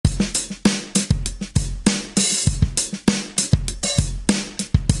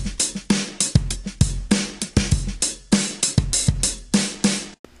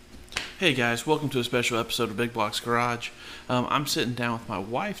Hey guys, welcome to a special episode of Big Blocks Garage. I'm sitting down with my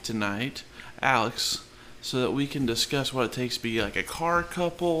wife tonight, Alex, so that we can discuss what it takes to be like a car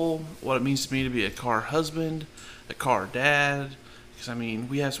couple, what it means to me to be a car husband, a car dad. Because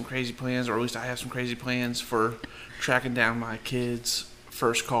we have some crazy plans, or at least I have some crazy plans for tracking down my kid's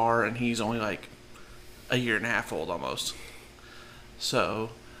first car, and he's only like a year and a half old almost. So,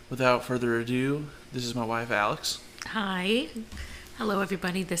 without further ado, this is my wife, Alex. Hi. Hello,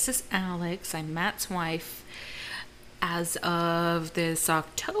 everybody. This is Alex. I'm Matt's wife. As of this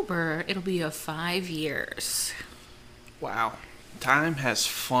October, it'll be 5 years. Wow. Time has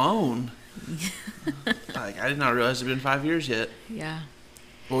flown. I did not realize it's been 5 years yet. Yeah,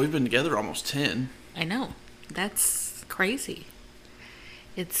 Well, we've been together almost 10. I know. That's crazy.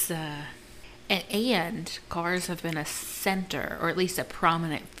 It's, and cars have been a center, or at least a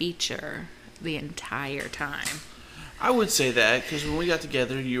prominent feature, the entire time. I would say that because when we got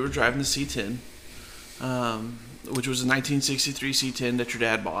together, you were driving the C10, which was a 1963 C10 that your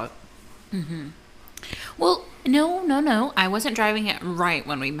dad bought. Well, no. I wasn't driving it right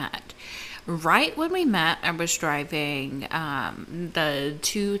when we met. Right when we met, I was driving the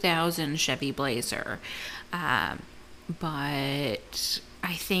 2000 Chevy Blazer. But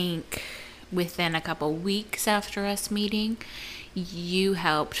I think within a couple weeks after us meeting, you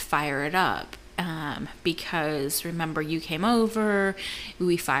helped fire it up. Because remember, you came over,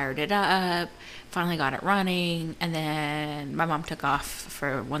 we fired it up, finally got it running, and then my mom took off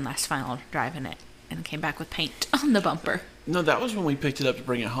for one last final drive in it and came back with paint on the bumper. No, that was when we picked it up to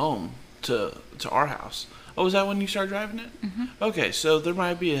bring it home to our house. Oh, was that when you started driving it? Mm-hmm. Okay, so there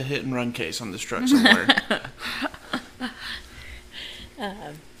might be a hit and run case on this truck somewhere.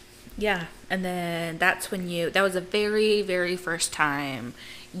 Yeah, and then that was the very, very first time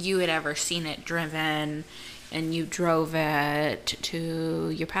you had ever seen it driven, and you drove it to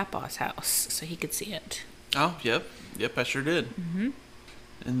your papa's house so he could see it. Oh, yep, I sure did. Mm-hmm.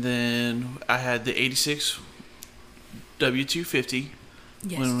 And then I had the 86 W250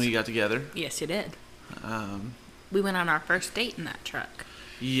 when we got together. Yes, you did. We went on our first date in that truck.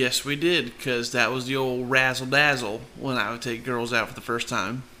 Yes, we did, because that was the old razzle-dazzle when I would take girls out for the first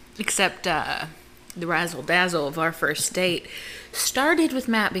time. Except the razzle-dazzle of our first date started with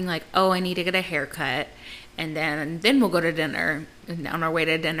Matt being like, oh, I need to get a haircut, and then we'll go to dinner. And on our way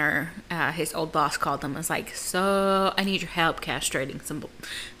to dinner, his old boss called him and was like, so I need your help castrating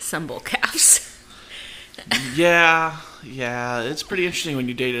some bull calves. Yeah, it's pretty interesting when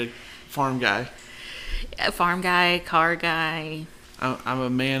you date a farm guy. A farm guy, car guy. I'm a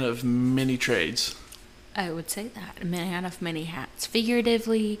man of many trades. I would say that. A man of many hats,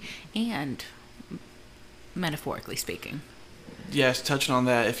 figuratively and metaphorically speaking. Yes, touching on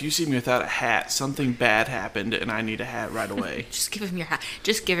that, if you see me without a hat, something bad happened and I need a hat right away. Just give him your hat.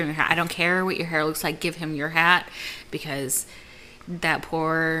 I don't care what your hair looks like. Give him your hat, because that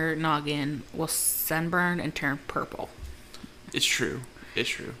poor noggin will sunburn and turn purple. It's true.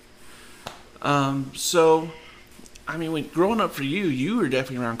 So, when growing up for you, you were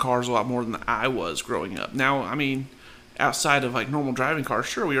definitely around cars a lot more than I was growing up. Now, outside of like normal driving cars,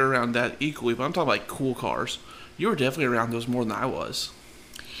 sure, we were around that equally, but I'm talking like cool cars. You were definitely around those more than I was.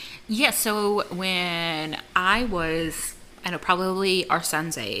 Yeah, so when I was, probably our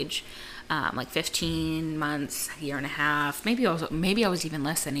son's age, like 15 months, a year and a half, maybe I was even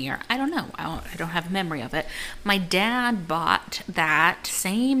less than a year. I don't know. I don't have a memory of it. My dad bought that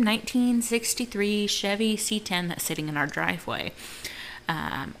same 1963 Chevy C10 that's sitting in our driveway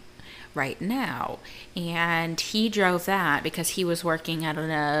right now. And he drove that because he was working at an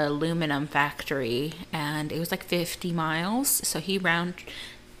aluminum factory, and it was like 50 miles. So he round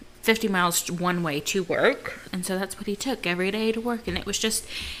 50 miles one way to work, and so that's what he took every day to work. And it was just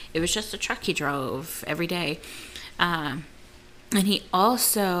a truck he drove every day. And he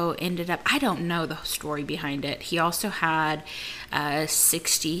also ended up, I don't know the story behind it, he also had a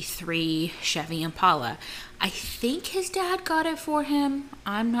 63 Chevy Impala. I think his dad got it for him.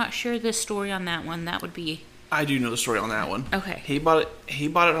 I'm not sure the story on that one. That would be... I do know the story on that one. Okay. He bought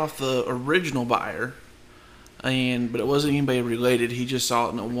it off the original buyer, but it wasn't anybody related. He just saw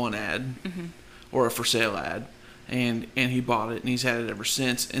it in a one ad, or a for sale ad, and he bought it, and he's had it ever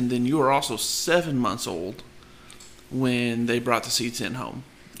since. And then you were also 7 months old when they brought the C10 home.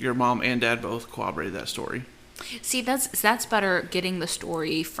 Your mom and dad both corroborated that story. See, that's better, getting the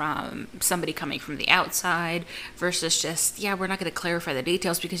story from somebody coming from the outside versus just, we're not going to clarify the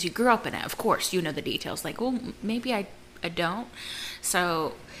details because you grew up in it. Of course, you know the details. Like, well, maybe I don't.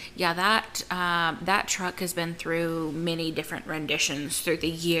 So, that truck has been through many different renditions through the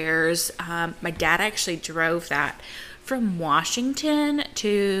years. My dad actually drove that from Washington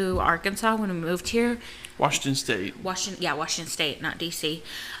to Arkansas when we moved here. Washington State. Washington State, not DC,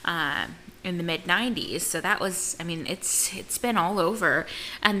 in the mid '90s. So that was, I mean, it's been all over.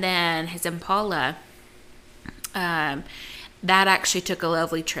 And then his Impala, that actually took a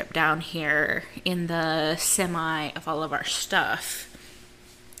lovely trip down here in the semi of all of our stuff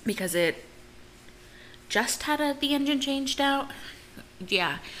because it just had the engine changed out.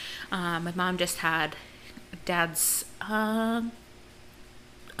 Yeah, my mom just had Dad's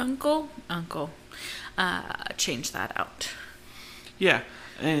uncle change that out. Yeah,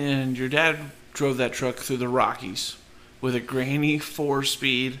 and your dad drove that truck through the Rockies with a Granny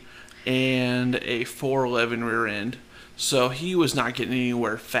 4-speed and a 411 rear end. So he was not getting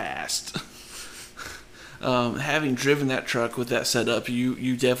anywhere fast. Having driven that truck with that setup,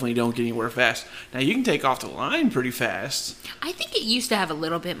 you definitely don't get anywhere fast. Now, you can take off the line pretty fast. I think it used to have a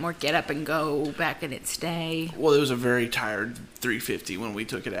little bit more get up and go back in its day. Well, it was a very tired 350 when we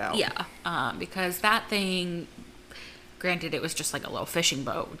took it out. Yeah, because that thing, granted, it was just like a little fishing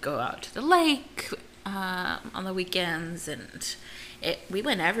boat. Would go out to the lake on the weekends, and we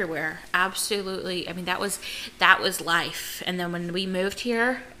went everywhere. Absolutely. I mean, that was life. And then when we moved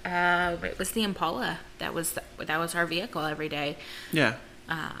here, it was the Impala. That was our vehicle every day. Yeah.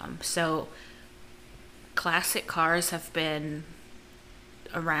 So classic cars have been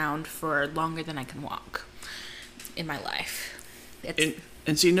around for longer than I can walk in my life.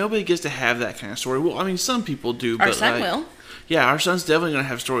 And see, nobody gets to have that kind of story. Well, I mean, some people do. Our son will. Yeah, our son's definitely going to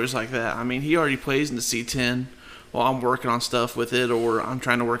have stories like that. I mean, he already plays in the C10 while I'm working on stuff with it, or I'm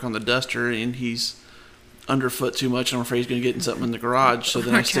trying to work on the Duster, and he's underfoot too much, and I'm afraid he's going to get something in the garage. So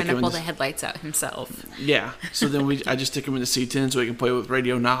then I stick trying him to pull the headlights out himself. Yeah. So then I just stick him in the C10 so he can play with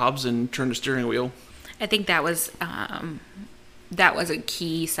radio knobs and turn the steering wheel. I think that was a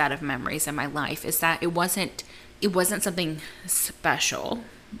key set of memories in my life. Is that it wasn't something special,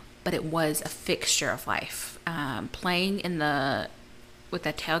 but it was a fixture of life. Playing with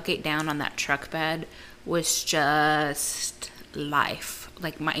the tailgate down on that truck bed was just life.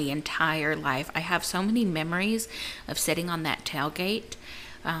 Like my entire life. I have so many memories of sitting on that tailgate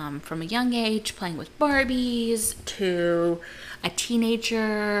from a young age, playing with Barbies to a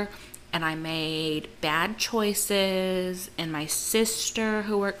teenager, and I made bad choices, and my sister,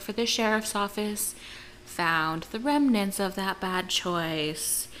 who worked for the sheriff's office, found the remnants of that bad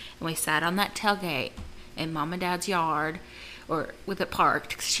choice, and we sat on that tailgate in Mom and Dad's yard, or with it parked,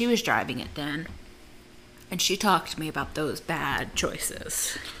 because she was driving it then. And she talked to me about those bad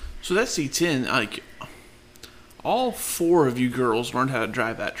choices. So that C10, like, all 4 of you girls learned how to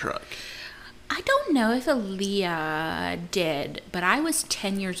drive that truck. I don't know if Aaliyah did, but I was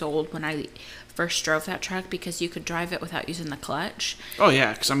 10 years old when I first drove that truck because you could drive it without using the clutch. Oh,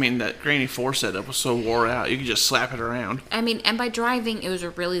 yeah, because, I mean, that Granny 4 setup was so wore out. You could just slap it around. I mean, and by driving, it was a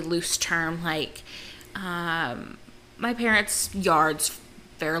really loose term. Like, my parents' yard's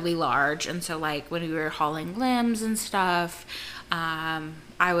fairly large, and so like when we were hauling limbs and stuff,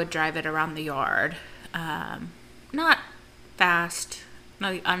 I would drive it around the yard, not fast,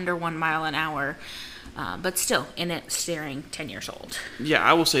 not under 1 mile an hour, but still in it steering 10 years old. Yeah,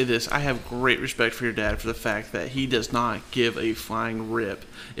 I will say this, I have great respect for your dad for the fact that he does not give a flying rip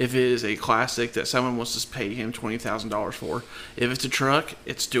if it is a classic that someone wants to pay him $20,000 for. If it's a truck,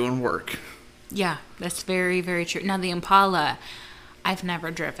 it's doing work. Yeah, that's very, very true. Now the Impala, I've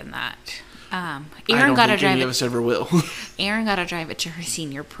never driven that. I don't think any of us ever will. Aaron got to drive it to her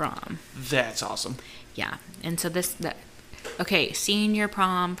senior prom. That's awesome. Yeah, and so senior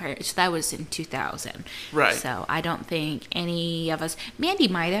prom, so that was in 2000. Right. So I don't think any of us, Mandy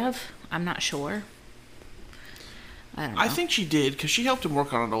might have, I'm not sure. I don't know. I think she did, because she helped him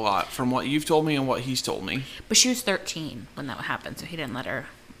work on it a lot, from what you've told me and what he's told me. But she was 13 when that happened, so he didn't let her.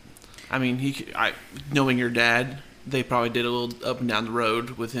 I mean, knowing your dad, they probably did a little up and down the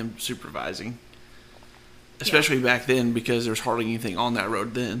road with him supervising. Especially back then, because there's hardly anything on that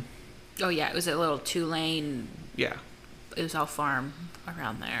road then. Oh, yeah, it was a little 2-lane. Yeah. It was all farm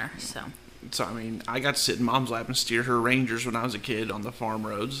around there, so. So, I mean, I got to sit in Mom's lap and steer her Rangers when I was a kid on the farm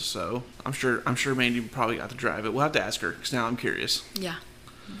roads, so I'm sure Mandy probably got to drive it. We'll have to ask her, because now I'm curious. Yeah.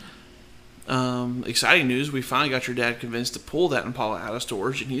 Exciting news, we finally got your dad convinced to pull that Impala out of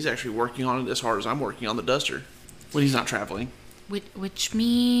storage, and he's actually working on it as hard as I'm working on the Duster when he's not traveling. Which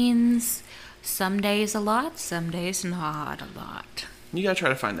means some days a lot, some days not a lot. You gotta try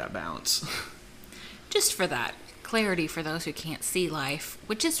to find that balance. Just for that clarity for those who can't see life,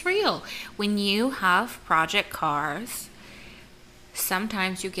 which is real. When you have project cars,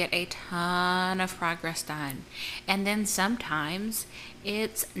 sometimes you get a ton of progress done. And then sometimes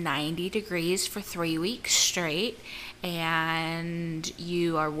it's 90 degrees for 3 weeks straight, and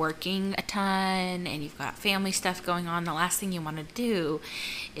you are working a ton and you've got family stuff going on. The last thing you want to do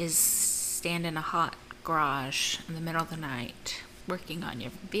is stand in a hot garage in the middle of the night working on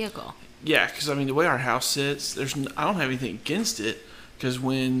your vehicle. Yeah, because I mean, the way our house sits, I don't have anything against it, because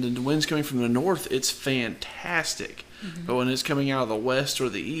when the wind's coming from the north, it's fantastic. But when it's coming out of the west or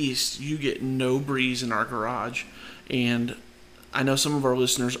the east, you get no breeze in our garage. And I know some of our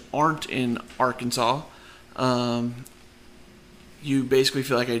listeners aren't in Arkansas. You basically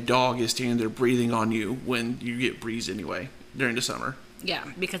feel like a dog is standing there breathing on you when you get breeze anyway during the summer. Yeah,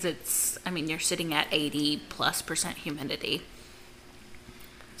 because you're sitting at 80+% humidity.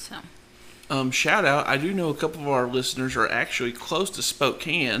 So. Shout out, I do know a couple of our listeners are actually close to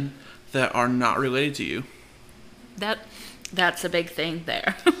Spokane that are not related to you. That's a big thing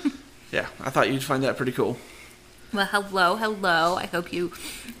there. Yeah, I thought you'd find that pretty cool. Well, hello. I hope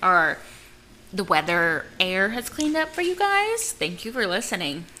the weather air has cleaned up for you guys. Thank you for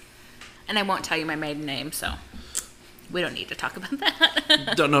listening. And I won't tell you my maiden name, so we don't need to talk about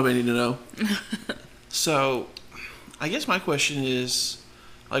that. Don't know if I need to know. So, I guess my question is,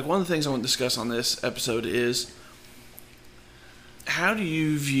 like, one of the things I want to discuss on this episode is, how do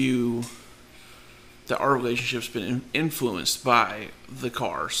you view that our relationship's been influenced by the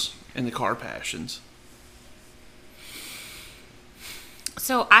cars and the car passions?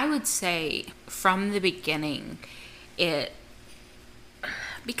 So I would say from the beginning,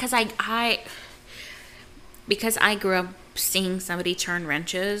 because I grew up seeing somebody turn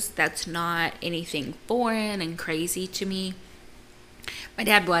wrenches, that's not anything foreign and crazy to me. My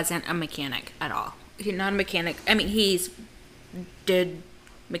dad wasn't a mechanic at all. He's not a mechanic. I mean, did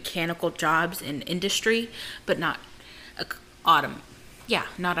mechanical jobs in industry, but not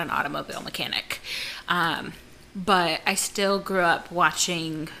not an automobile mechanic. But I still grew up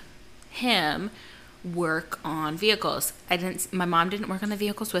watching him work on vehicles. My mom didn't work on the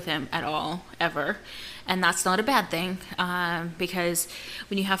vehicles with him at all, ever. And that's not a bad thing, because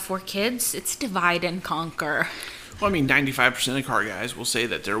when you have 4 kids, it's divide and conquer. Well, I mean, 95% of car guys will say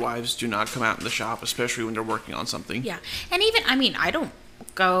that their wives do not come out in the shop, especially when they're working on something. Yeah. And even, I don't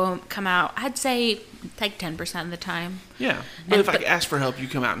come out, I'd say like 10% of the time. Yeah. But if I ask for help, you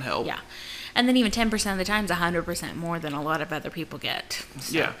come out and help. Yeah. And then even 10% of the time is 100% more than a lot of other people get.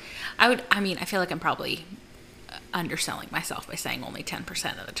 So yeah. I feel like I'm probably underselling myself by saying only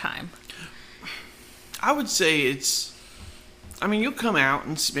 10% of the time. I would say you'll come out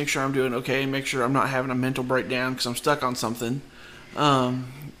and make sure I'm doing okay and make sure I'm not having a mental breakdown because I'm stuck on something.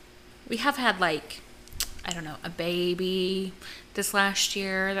 We have had, a baby this last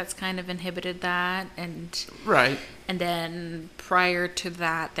year that's kind of inhibited that. Right. And then prior to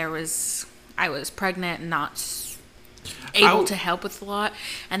that, I was pregnant and not able to help with a lot.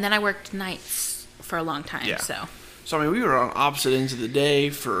 And then I worked nights for a long time. Yeah. So we were on opposite ends of the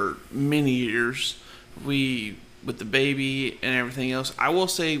day for many years. With the baby and everything else. I will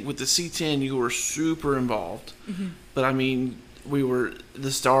say with the C10, you were super involved. Mm-hmm. But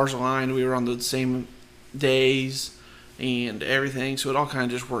the stars aligned. We were on the same days and everything. So it all kind of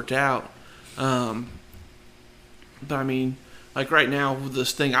just worked out. But right now,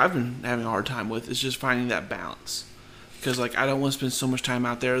 this thing I've been having a hard time with is just finding that balance. Because, I don't want to spend so much time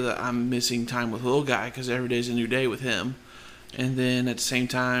out there that I'm missing time with little guy because every day's a new day with him. And then at the same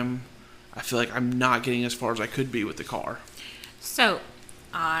time, I feel like I'm not getting as far as I could be with the car. So,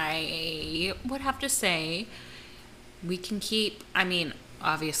 I would have to say we can keep,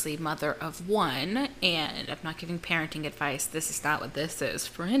 obviously mother of 1, and I'm not giving parenting advice. This is not what this is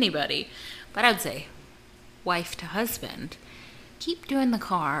for anybody. But I would say wife to husband, keep doing the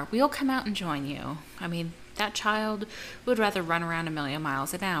car. We'll come out and join you. That child would rather run around 1,000,000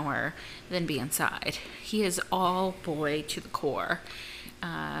 miles an hour than be inside. He is all boy to the core.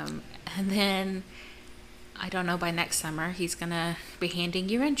 And then, I don't know, by next summer, he's going to be handing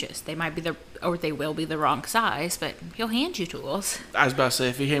you wrenches. They will be the wrong size, but he'll hand you tools. I was about to say,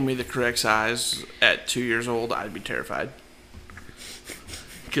 if he handed me the correct size at 2 years old, I'd be terrified.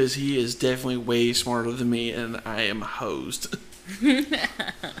 Because he is definitely way smarter than me, and I am hosed.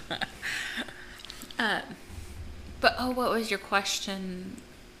 What was your question?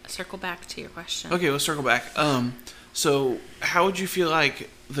 Circle back to your question. Okay, let's circle back. So how would you feel like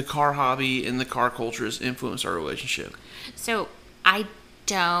the car hobby and the car culture has influenced our relationship? So I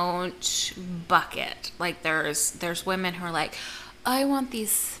don't bucket. There's women who are like, I want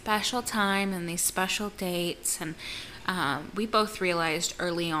these special time and these special dates, and We both realized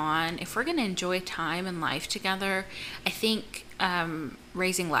early on, if we're going to enjoy time and life together, I think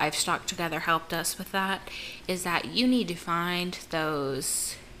raising livestock together helped us with that, is that you need to find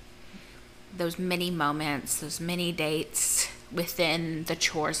those mini moments, those mini dates within the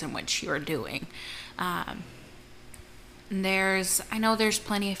chores in which you're doing. I know there's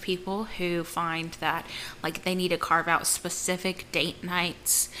plenty of people who find that like they need to carve out specific date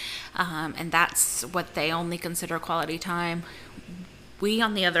nights, and that's what they only consider quality time. We,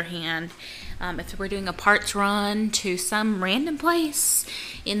 on the other hand, if we're doing a parts run to some random place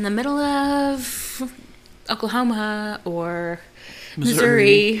in the middle of Oklahoma or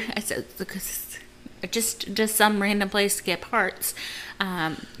Missouri, just some random place to get parts,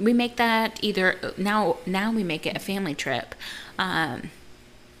 we make that either now we make it a family trip, but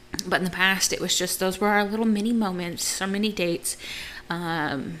in the past it was just, those were our little mini moments, our mini dates.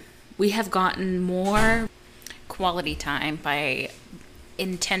 We have gotten more quality time by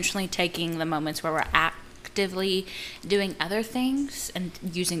intentionally taking the moments where we're actively doing other things and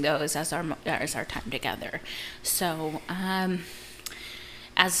using those as our time together. So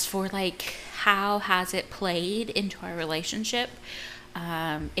as for like how has it played into our relationship,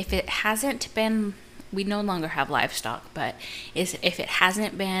 if it hasn't been, we no longer have livestock, but if it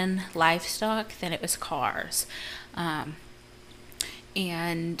hasn't been livestock, then it was cars.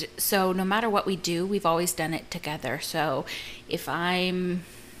 And so no matter what we do, we've always done it together. So if I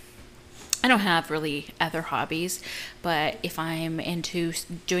don't have really other hobbies, but if I'm into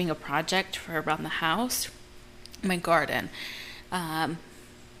doing a project for around the house, my garden,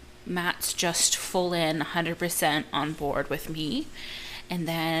 Matt's just full in 100% on board with me. And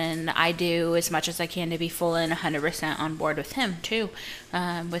then I do as much as I can to be full in 100% on board with him too,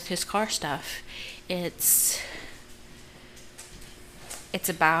 with his car stuff. It's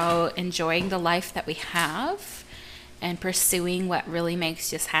about enjoying the life that we have and pursuing what really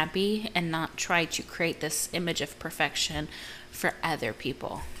makes us happy, and not try to create this image of perfection for other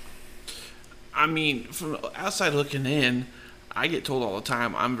people. I mean, from outside looking in, I get told all the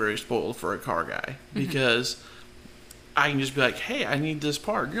time I'm very spoiled for a car guy, because I can just be like, hey, I need this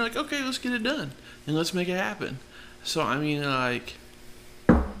part. And you're like, okay, let's get it done and let's make it happen. So, I mean, like,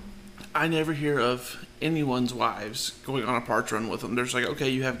 I never hear of anyone's wives going on a parts run with them. They're just like, okay,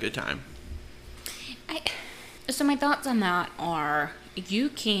 you have a good time. So my thoughts on that are, you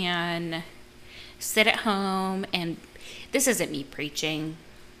can sit at home and, this isn't me preaching,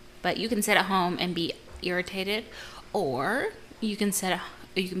 but you can sit at home and be irritated, or you can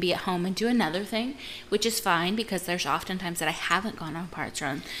be at home and do another thing, which is fine, because there's often times that I haven't gone on a parts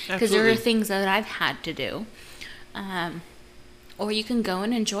run because there are things that I've had to do. Or you can go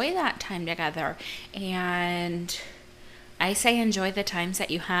and enjoy that time together. And I say enjoy the times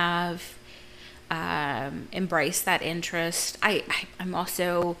that you have. Embrace that interest. I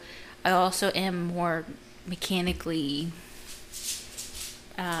also am more mechanically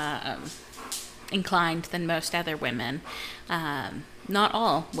inclined than most other women. Not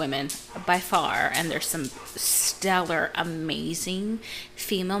all women, by far, and there's some stellar, amazing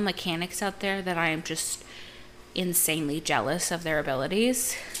female mechanics out there that I am just insanely jealous of their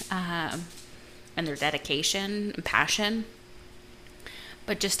abilities, and their dedication and passion.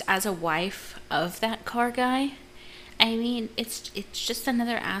 But just as a wife of that car guy, I mean, it's just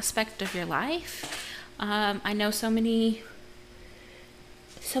another aspect of your life. I know so many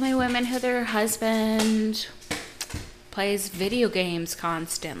women who their husband plays video games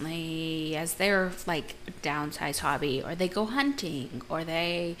constantly as their like downsized hobby, or they go hunting, or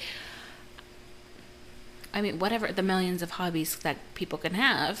whatever the millions of hobbies that people can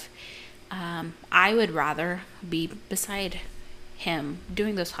have. I would rather be beside him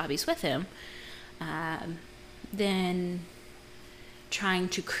doing those hobbies with him than trying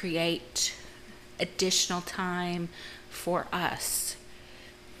to create additional time for us.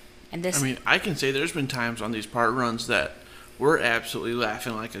 And this, I mean, I can say there's been times on these part runs that we're absolutely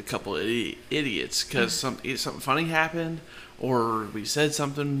laughing like a couple of idiots because something funny happened, or we said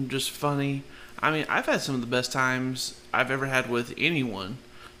something just funny. I mean, I've had some of the best times I've ever had with anyone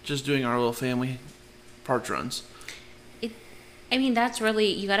just doing our little family parts runs. That's really,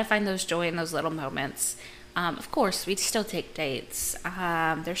 you got to find those joy in those little moments. Of course, we still take dates.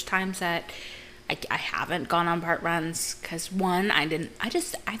 There's times that I haven't gone on part runs because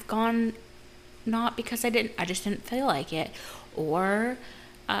I've gone not because I just didn't feel like it. Or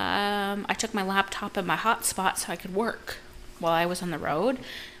I took my laptop and my hotspot so I could work while I was on the road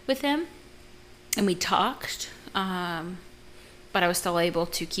with him. And we talked, but I was still able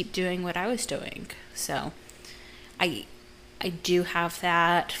to keep doing what I was doing. So I do have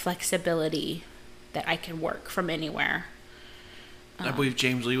that flexibility that I can work from anywhere. I believe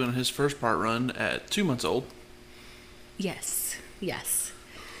James Lee went on his first part run at 2 months old. Yes.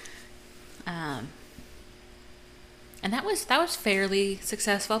 And that was fairly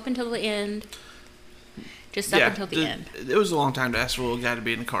successful up until the end. Just up until the end. It was a long time to ask for a little guy to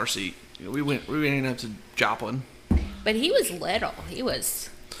be in a car seat. We went up to Joplin. But he was little. He was...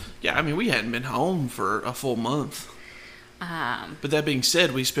 Yeah, I mean, we hadn't been home for a full month. But that being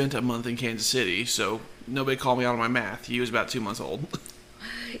said, we spent a month in Kansas City, so nobody called me out on my math. He was about 2 months old.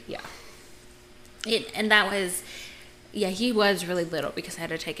 Yeah. And that was... Yeah, he was really little because I had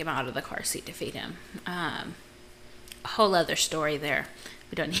to take him out of the car seat to feed him. A whole other story there.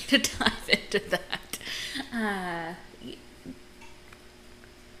 We don't need to dive into that.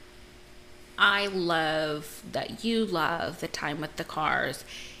 I love that you love the time with the cars.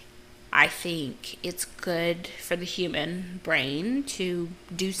 I think it's good for the human brain to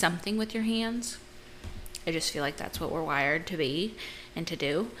do something with your hands. I just feel like that's what we're wired to be and to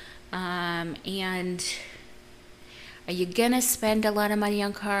do. And are you going to spend a lot of money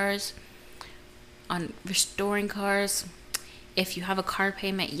on cars? On restoring cars? If you have a car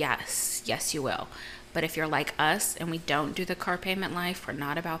payment, yes. Yes, you will. But if you're like us and we don't do the car payment life, we're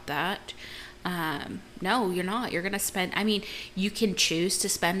not about that. No, you're not. You're going to spend, I mean, you can choose to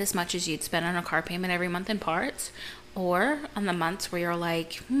spend as much as you'd spend on a car payment every month in parts, or on the months where you're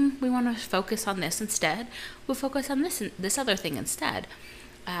like, we want to focus on this instead. We'll focus on this other thing instead.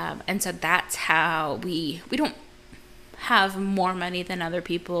 And so that's how we don't have more money than other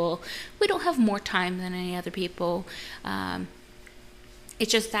people. We don't have more time than any other people.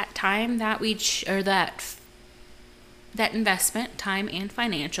 It's just that time that that investment, time and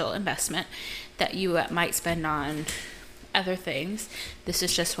financial investment that you might spend on other things. This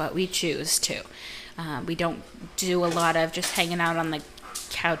is just what we choose to. We don't do a lot of just hanging out on the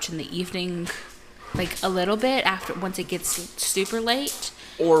couch in the evening, like a little bit after once it gets super late.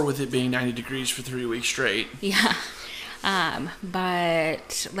 Or with it being 90 degrees for 3 weeks straight. Yeah.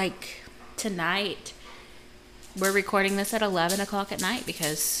 But like tonight, we're recording this at 11 o'clock at night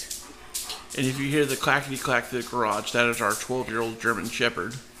because... And if you hear the clackety-clack through the garage, that is our 12-year-old German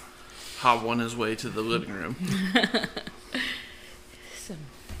Shepherd hobbling his way to the living room.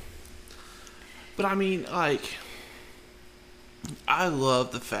 But I mean, like, I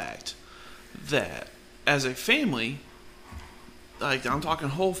love the fact that as a family, like, I'm talking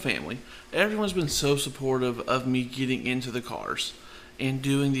whole family, everyone's been so supportive of me getting into the cars and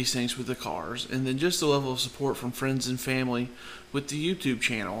doing these things with the cars. And then just the level of support from friends and family with the YouTube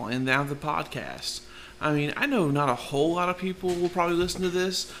channel and now the podcast. I mean, I know not a whole lot of people will probably listen to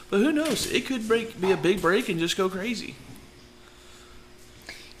this, but who knows? It could be a big break and just go crazy.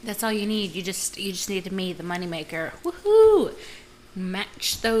 That's all you need. You just need me, the moneymaker. Woohoo!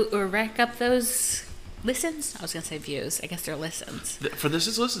 Match those or rack up those listens. I was gonna say views. I guess they're listens. For this,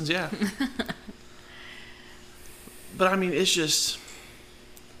 it's listens, yeah. But I mean, it's just...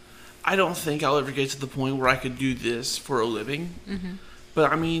 I don't think I'll ever get to the point where I could do this for a living. Mm-hmm.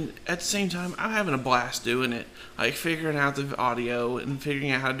 But I mean, at the same time, I'm having a blast doing it. Like figuring out the audio and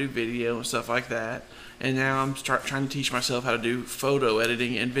figuring out how to do video and stuff like that. And now I'm trying to teach myself how to do photo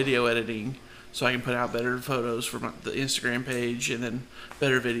editing and video editing so I can put out better photos for the Instagram page and then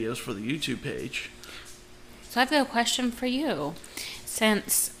better videos for the YouTube page. So I've got a question for you.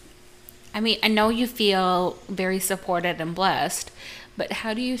 Since, I mean, I know you feel very supported and blessed, but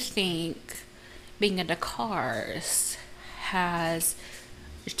how do you think being into cars has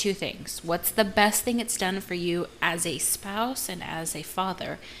two things? What's the best thing it's done for you as a spouse and as a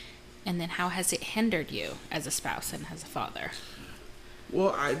father? And then how has it hindered you as a spouse and as a father?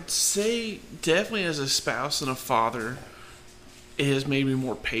 Well, I'd say definitely as a spouse and a father, it has made me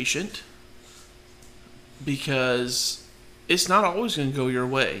more patient because it's not always going to go your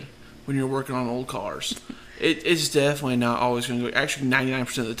way when you're working on old cars. It's definitely not always going to go. Actually,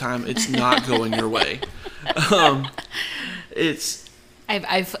 99% of the time, it's not going your way.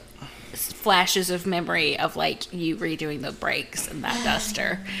 I've flashes of memory of like you redoing the brakes and that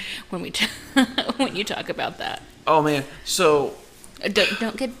duster when we when you talk about that. Oh man, so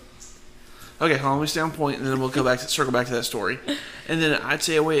don't get. Okay, hold on, let me stay on point, and then we'll circle back to that story. And then I'd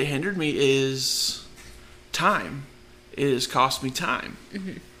say a way it hindered me is time. It has cost me time.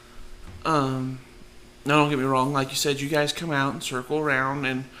 Mm-hmm. Now, don't get me wrong. Like you said, you guys come out and circle around,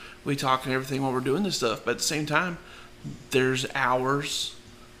 and we talk and everything while we're doing this stuff. But at the same time, there's hours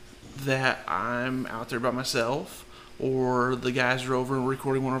that I'm out there by myself, or the guys are over and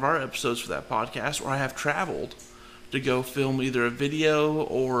recording one of our episodes for that podcast, or I have traveled to go film either a video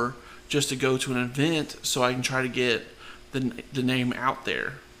or just to go to an event so I can try to get the name out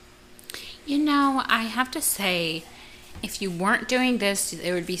there. You know, I have to say, if you weren't doing this,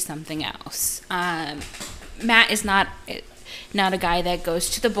 there would be something else. Matt is not a guy that goes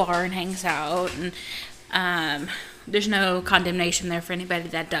to the bar and hangs out, and there's no condemnation there for anybody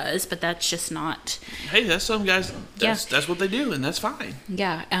that does, but that's just not. Hey, that's some guys. That's what they do, and that's fine.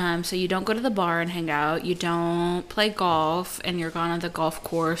 Yeah. So you don't go to the bar and hang out. You don't play golf, and you're gone on the golf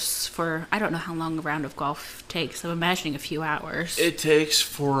course for, I don't know how long a round of golf takes. I'm imagining a few hours. It takes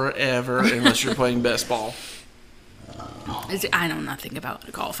forever unless you're playing best ball. I know nothing about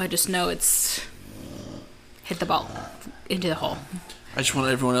golf. I just know it's hit the ball into the hole. I just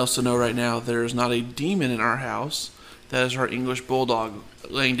want everyone else to know right now there's not a demon in our house. That is our English bulldog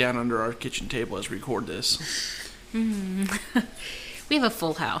laying down under our kitchen table as we record this. We have a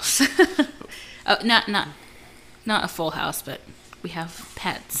full house. Oh, not a full house, but we have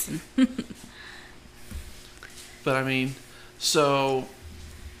pets. But I mean, so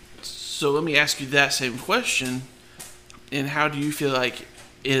let me ask you that same question. And how do you feel like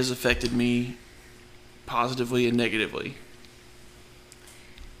it has affected me positively and negatively?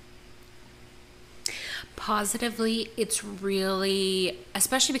 Positively, it's really,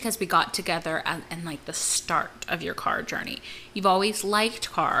 especially because we got together in like the start of your car journey. You've always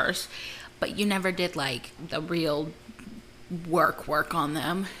liked cars, but you never did like the real work on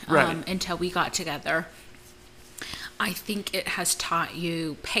them until we got together. I think it has taught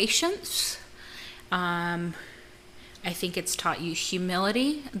you patience. I think it's taught you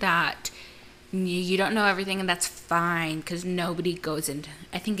humility, that you don't know everything, and that's fine, because nobody goes into,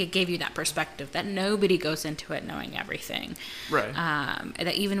 I think it gave you that perspective that nobody goes into it knowing everything. Right.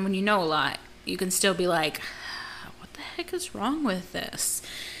 That even when you know a lot, you can still be like, what the heck is wrong with this?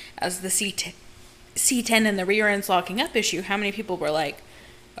 As the C10 and the rear end's locking up issue, how many people were like,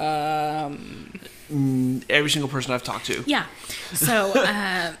 Every single person I've talked to. Yeah. So,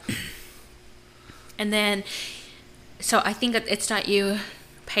 and then, so I think it's taught you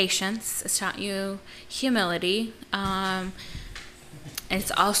patience. It's taught you humility. And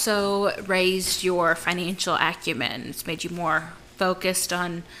it's also raised your financial acumen. It's made you more focused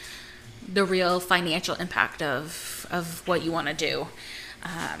on the real financial impact of what you want to do,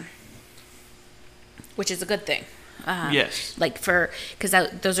 which is a good thing. Yes. Like because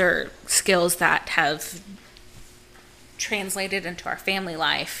those are skills that have translated into our family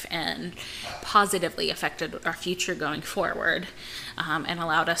life and positively affected our future going forward, and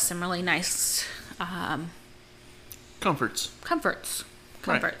allowed us some really nice comforts.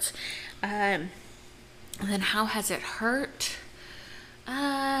 Right. And then how has it hurt?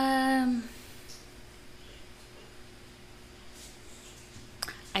 I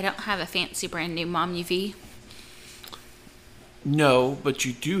don't have a fancy brand new Mom UV. No, but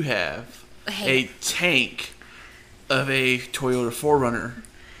you do have a tank of a Toyota 4Runner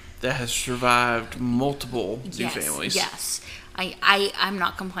that has survived multiple new families. Yes. I'm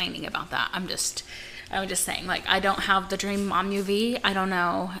not complaining about that. I'm just saying, like, I don't have the dream Mom UV. I don't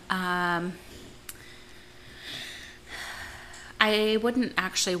know. I wouldn't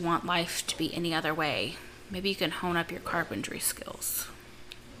actually want life to be any other way. Maybe you can hone up your carpentry skills.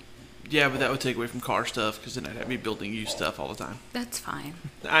 Yeah, but that would take away from car stuff, because then I'd have me building you stuff all the time. That's fine.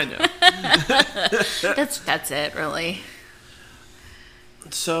 I know. That's it, really.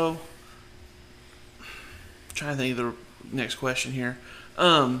 So, I'm trying to think of the next question here.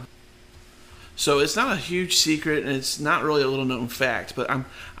 So it's not a huge secret, and it's not really a little known fact, but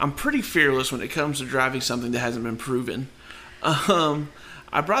I'm pretty fearless when it comes to driving something that hasn't been proven.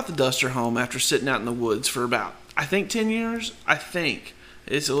 I brought the Duster home after sitting out in the woods for about, I think, 10 years. I think.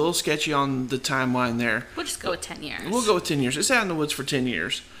 It's a little sketchy on the timeline there. We'll just go with 10 years. We'll go with 10 years. It's out in the woods for 10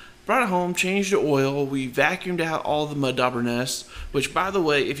 years. Brought it home, changed the oil. We vacuumed out all the mud dauber nests, which, by the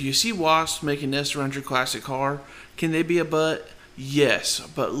way, if you see wasps making nests around your classic car, can they be a butt? Yes,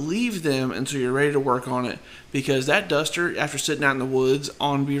 but leave them until you're ready to work on it, because that Duster, after sitting out in the woods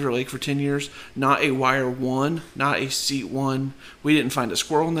on Beaver Lake for 10 years, not a wire one, not a seat one. We didn't find a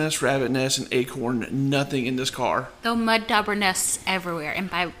squirrel nest, rabbit nest, an acorn, nothing in this car. Though mud dauber nests everywhere, and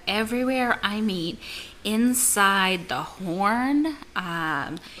by everywhere I mean inside the horn.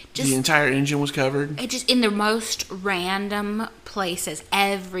 Just the entire engine was covered. It just in the most random places,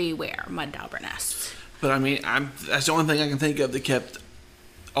 everywhere, mud dauber nests. But I mean, that's the only thing I can think of that kept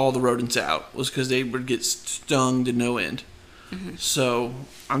all the rodents out, was because they would get stung to no end. Mm-hmm. So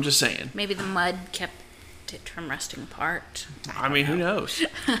I'm just saying. Maybe the mud kept it from rusting apart. I mean, who knows?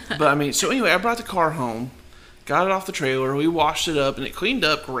 But I mean, so anyway, I brought the car home, got it off the trailer, we washed it up, and it cleaned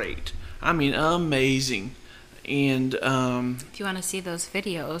up great. I mean, amazing. And if you want to see those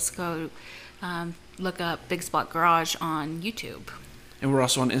videos, go look up Big Spot Garage on YouTube. and we're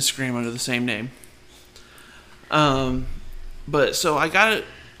also on Instagram under the same name. But so I got it.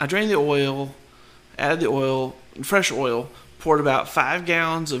 I drained the oil, added the oil, fresh oil, poured about 5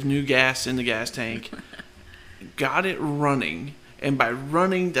 gallons of new gas in the gas tank, got it running. And by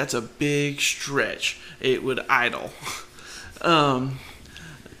running, that's a big stretch. It would idle.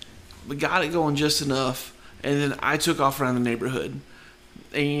 We got it going just enough, and then I took off around the neighborhood,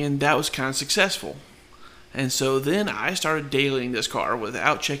 and that was kind of successful. And so then I started dailying this car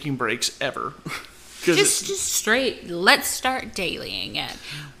without checking brakes ever. Just straight, let's start dailying it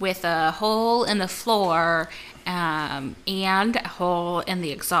with a hole in the floor and a hole in the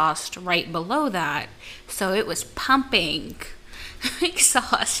exhaust right below that. So it was pumping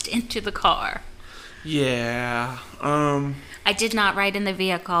exhaust into the car. Yeah. I did not ride in the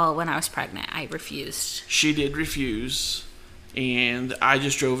vehicle when I was pregnant. I refused. She did refuse, and I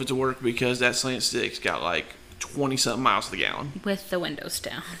just drove it to work because that slant stick's got like 20-something miles to the gallon. With the windows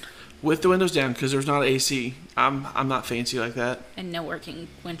down. With the windows down, because there's not AC. I'm not fancy like that. And no working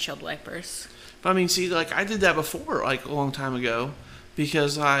windshield wipers. But I mean, see, like, I did that before, like, a long time ago.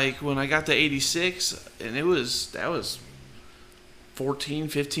 Because, like, when I got the 86, and that was 14,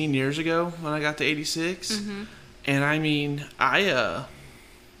 15 years ago when I got the 86. Mm-hmm. And I mean,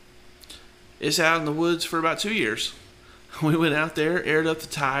 it's out in the woods for about 2 years. We went out there, aired up the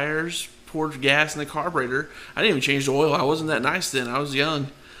tires, poured gas in the carburetor. I didn't even change the oil. I wasn't that nice then. I was young.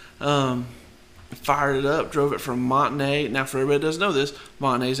 Fired it up, drove it from Montanay. Now, for everybody that doesn't know this,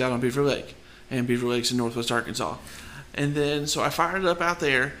 Montanay's out on Beaver Lake. And Beaver Lake's in northwest Arkansas. And then, so I fired it up out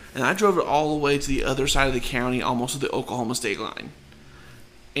there, and I drove it all the way to the other side of the county, almost to the Oklahoma state line.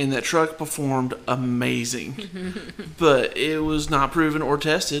 And that truck performed amazing. But it was not proven or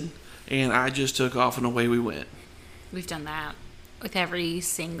tested, and I just took off and away we went. We've done that with every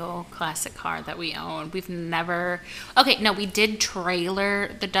single classic car that we own. We've never... Okay, no, we did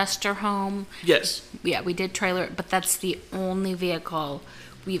trailer the Duster home. Yes. Yeah, we did trailer it, but that's the only vehicle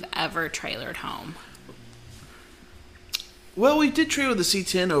we've ever trailered home. Well, we did trailer the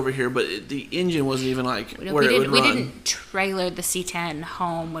C10 over here, but the engine wasn't even like where it would run. We didn't trailer the C10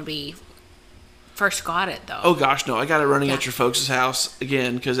 home when we first got it, though. Oh gosh, no! I got it running at your folks' house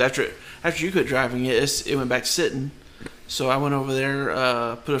again because after you quit driving it, it went back to sitting. So I went over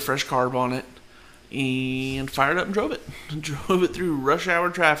there, put a fresh carb on it, and fired up and drove it. Drove it through rush hour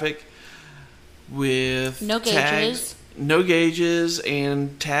traffic with no gauges. No gauges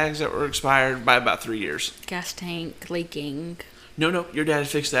and tags that were expired by about 3 years. Gas tank leaking. No, your dad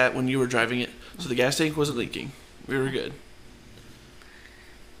fixed that when you were driving it. So the gas tank wasn't leaking. We were good.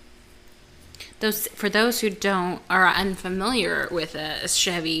 For those who are unfamiliar with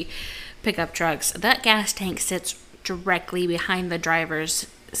Chevy pickup trucks, that gas tank sits directly behind the driver's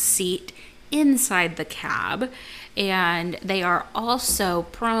seat inside the cab. And they are also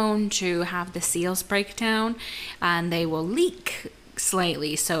prone to have the seals break down, and they will leak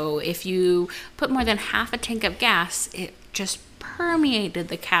slightly. So if you put more than half a tank of gas, it just permeated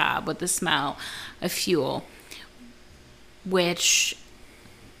the cab with the smell of fuel, which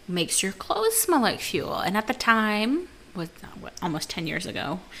makes your clothes smell like fuel. And at the time, almost 10 years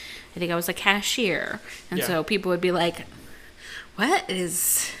ago, I think I was a cashier. And so people would be like, what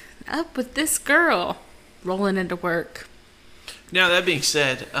is up with this girl? Rolling into work. Now, that being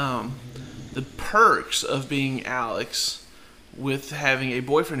said, the perks of being Alex with having a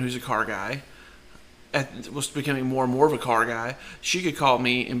boyfriend who's a car guy, was becoming more and more of a car guy. She could call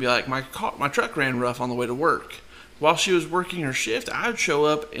me and be like, my truck ran rough on the way to work. While she was working her shift, I would show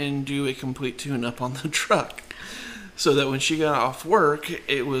up and do a complete tune-up on the truck. So that when she got off work,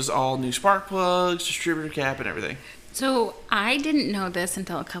 it was all new spark plugs, distributor cap, and everything. So I didn't know this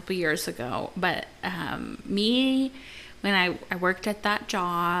until a couple years ago, but when I worked at that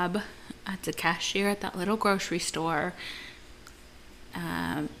job as a cashier at that little grocery store,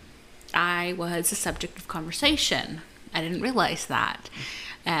 I was a subject of conversation. I didn't realize that.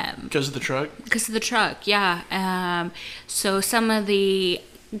 Because of the truck? Because of the truck, yeah. So some of the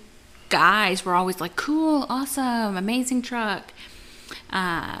guys were always like, cool, awesome, amazing truck.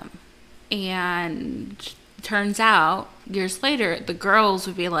 And turns out, years later, the girls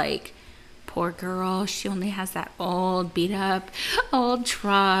would be like, poor girl, she only has that old, beat up, old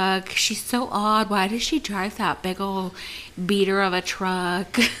truck. She's so odd. Why does she drive that big old beater of a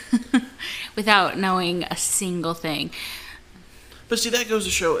truck without knowing a single thing? But see, that goes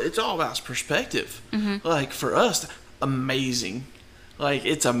to show it's all about perspective. Mm-hmm. Like, for us, amazing. Like,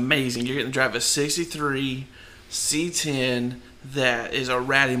 it's amazing. You're getting to drive a 63 C10 that is a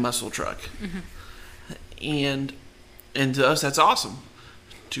ratty muscle truck. Mm-hmm. And to us, that's awesome.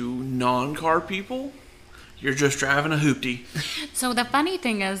 To non-car people, You're just driving a hoopty. So the funny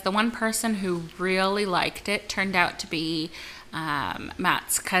thing is, the one person who really liked it turned out to be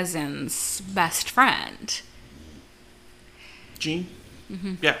Matt's cousin's best friend. Gene?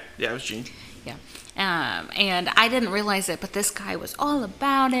 Mm-hmm. Yeah, it was Gene. Yeah. And I didn't realize it, but this guy was all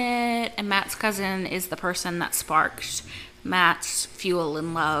about it. And Matt's cousin is the person that sparked Matt's fuel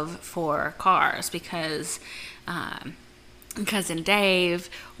and love for cars, because cousin Dave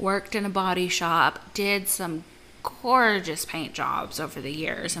worked in a body shop, did some gorgeous paint jobs over the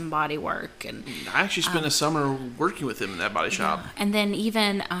years and body work. And I actually spent a summer working with him in that body shop. And then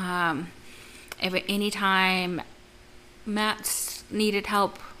even anytime Matt needed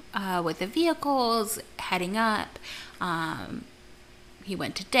help with the vehicles heading up, he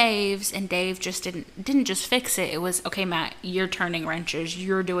went to Dave's, and Dave just didn't just fix it. It was, okay, Matt, you're turning wrenches,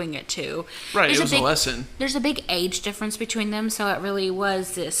 you're doing it too. Right, it was a lesson. There's a big age difference between them, so it really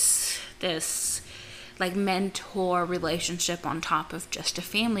was this like mentor relationship on top of just a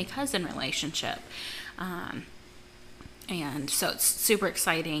family cousin relationship. And so it's super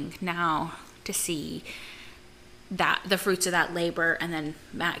exciting now to see that the fruits of that labor, and then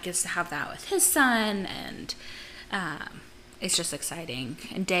Matt gets to have that with his son, and it's just exciting.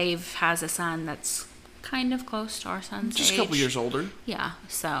 And Dave has a son that's kind of close to our son's age. Just a couple years older. Yeah,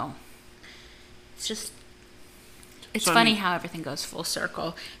 so it's funny how everything goes full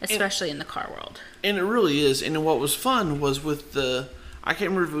circle, especially in the car world. And it really is. And what was fun was with I can't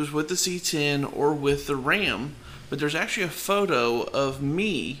remember if it was with the C10 or with the Ram, but there's actually a photo of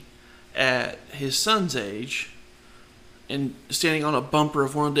me at his son's age and standing on a bumper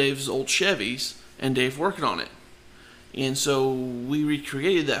of one of Dave's old Chevys, and Dave working on it. And so we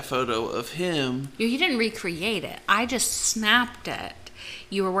recreated that photo of him. You didn't recreate it. I just snapped it.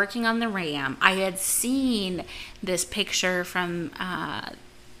 You were working on the Ram. I had seen this picture from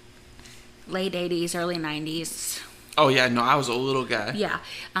late 80s, early 90s. Oh, yeah, no, I was a little guy. Yeah.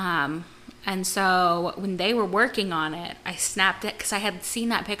 And so when they were working on it, I snapped it because I had seen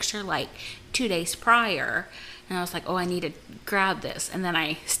that picture like 2 days prior. And I was like, oh, I need to grab this. And then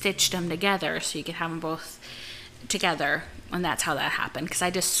I stitched them together so you could have them both together. And that's how that happened, because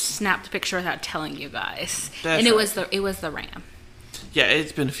I just snapped the picture without telling you guys. That's and it right. was the Ram. Yeah,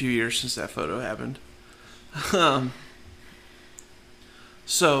 it's been a few years since that photo happened.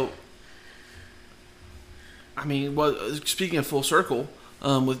 So, I mean, speaking of full circle,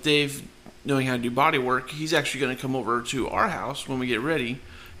 with Dave knowing how to do body work, he's actually going to come over to our house when we get ready,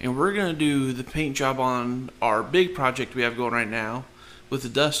 and we're going to do the paint job on our big project we have going right now with the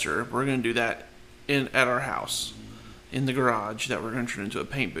Duster. We're going to do that at our house, in the garage, that we're going to turn into a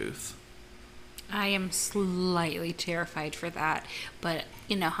paint booth. I am slightly terrified for that, but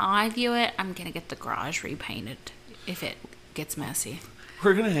you know how I view it, I'm going to get the garage repainted if it gets messy.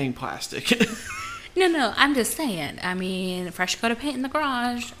 We're going to hang plastic. No, I'm just saying. I mean, fresh coat of paint in the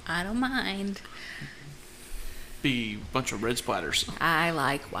garage, I don't mind. Be a bunch of red splatters. I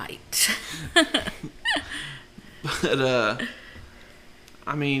like white. But,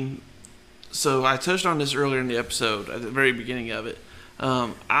 I mean, so I touched on this earlier in the episode, at the very beginning of it.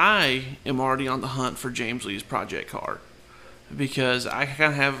 I am already on the hunt for James Lee's project car, because I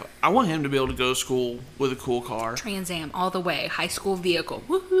want him to be able to go to school with a cool car. Trans Am all the way, high school vehicle,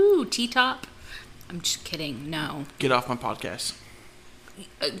 woohoo, T-top. I'm just kidding. No, Get off my podcast.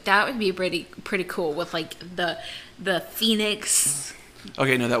 that would be pretty cool with like the Phoenix.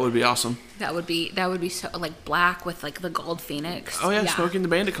 Okay, no, that would be awesome. That would be so like black with like the gold Phoenix. Oh yeah, smoking the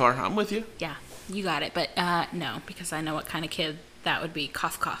Bandit car. I'm with you. Yeah, you got it. But no, because I know what kind of kid that would be.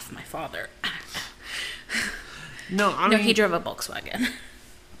 Cough, cough, my father. No, I mean, he drove a Volkswagen.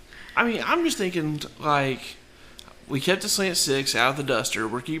 I mean, I'm just thinking, like, we kept the slant 6 out of the Duster.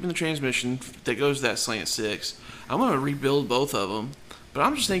 We're keeping the transmission that goes to that slant 6. I'm going to rebuild both of them. But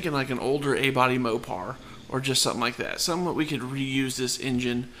I'm just thinking like an older A-body Mopar, or just something like that. Something that we could reuse this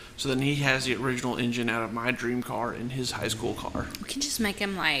engine, so then he has the original engine out of my dream car in his high school car. We can just make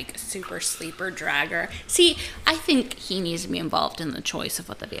him like super sleeper dragger. See, I think he needs to be involved in the choice of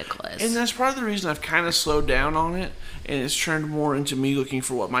what the vehicle is. And that's part of the reason I've kind of slowed down on it, and it's turned more into me looking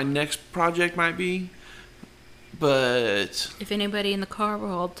for what my next project might be. But if anybody in the car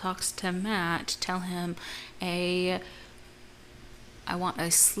world talks to Matt, tell him I want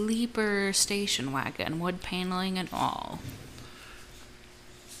a sleeper station wagon, wood paneling and all.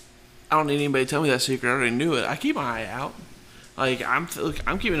 I don't need anybody to tell me that secret. I already knew it. I keep my eye out. Like, I'm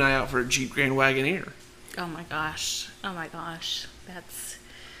keeping an eye out for a Jeep Grand Wagoneer. Oh my gosh. That's...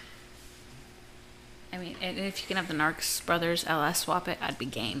 I mean, and if you can have the Narcs Brothers LS swap it, I'd be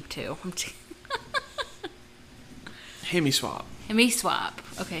game too. Hemi swap. Hemi swap.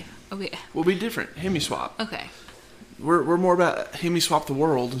 Okay. Okay. We'll be different. Hemi swap. Okay. We're more about Hemi swap the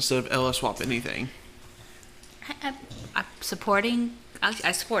world instead of LS swap anything. I'm supporting.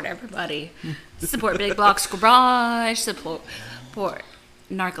 I support everybody. Support Big Blocks Garage. Support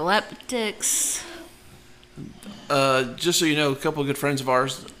Narcoleptics. Just so you know, a couple of good friends of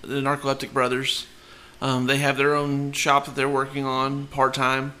ours, the Narcoleptic Brothers, they have their own shop that they're working on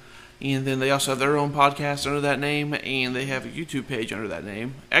part-time. And then they also have their own podcast under that name. And they have a YouTube page under that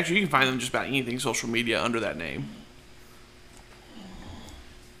name. Actually, you can find them just about anything social media under that name.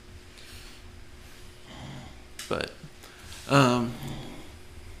 But,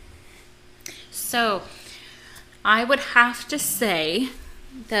 So, I would have to say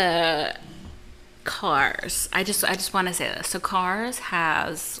the Cars. I just want to say this. So Cars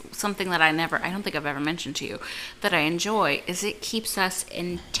has something that I don't think I've ever mentioned to you, that I enjoy, is it keeps us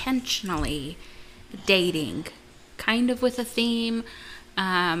intentionally dating, kind of with a theme.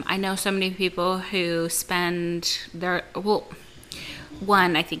 I know so many people who spend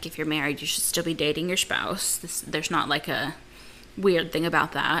one, I think if you're married, you should still be dating your spouse. There's not like a weird thing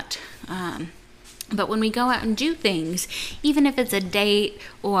about that. But when we go out and do things, even if it's a date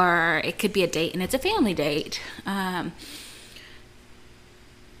or it could be a date and it's a family date, I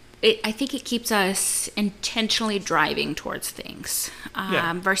think it keeps us intentionally driving towards things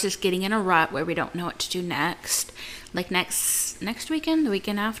versus getting in a rut where we don't know what to do next. Like next weekend, the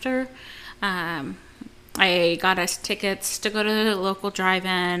weekend after, I got us tickets to go to the local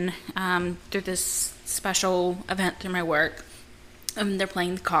drive-in through this special event through my work. They're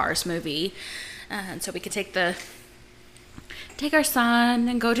playing the Cars movie. And so we could take our son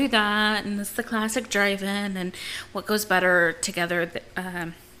and go do that, and it's the classic drive-in, and what goes better together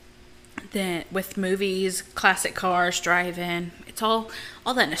than with movies, classic cars, drive-in. It's all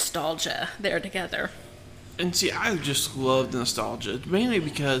that nostalgia there together. and see, I just love the nostalgia, mainly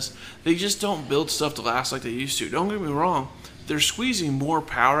because they just don't build stuff to last like they used to. Don't get me wrong, they're squeezing more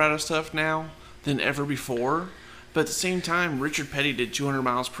power out of stuff now than ever before. But at the same time, Richard Petty did 200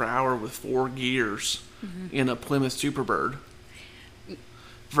 miles per hour with 4 gears in a Plymouth Superbird.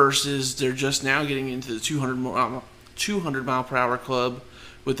 Versus they're just now getting into the 200 mile per hour club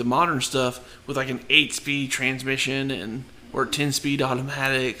with the modern stuff with like an 8-speed transmission or 10-speed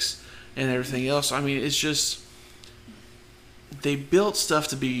automatics and everything else. I mean, it's just, they built stuff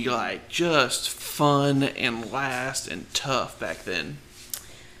to be like just fun and last and tough back then.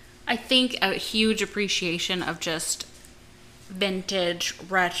 I think a huge appreciation of just vintage,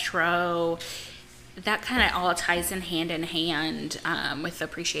 retro, that kind of all ties in hand with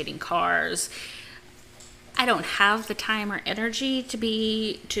appreciating cars. I don't have the time or energy to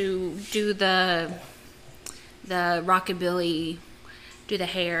do the rockabilly, do the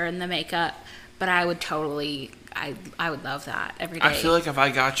hair and the makeup, but I would totally, I would love that every day. I feel like if I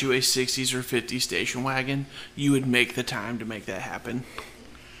got you a 60s or 50s station wagon, you would make the time to make that happen.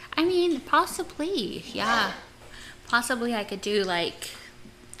 I mean, possibly, yeah. Possibly I could do, like,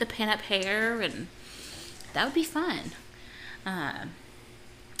 the pin-up hair, and that would be fun.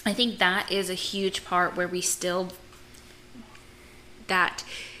 I think that is a huge part where we still bounce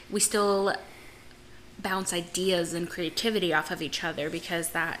ideas and creativity off of each other, because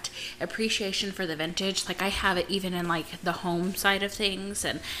that appreciation for the vintage, like, I have it even in, like, the home side of things,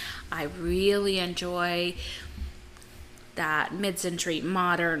 and I really enjoy that mid-century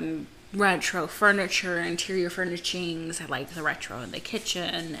modern retro furniture, interior furnishings. I like the retro in the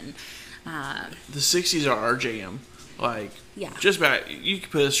kitchen, and the 60s are our jam. Like, yeah. Just about, you could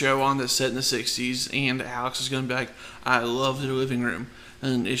put a show on that's set in the 60s and Alex is going to be like, I love the living room.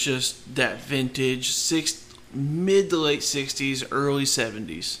 And it's just that vintage mid to late 60s, early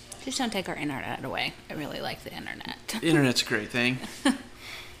 70s. Just don't take our internet away. I really like the internet. The internet's a great thing.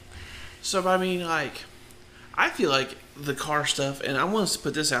 So, I mean, like, I feel like the car stuff, and I want to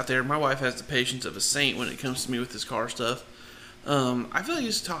put this out there, my wife has the patience of a saint when it comes to me with this car stuff. I feel like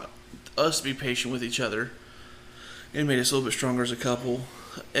it's taught us to be patient with each other and made us a little bit stronger as a couple.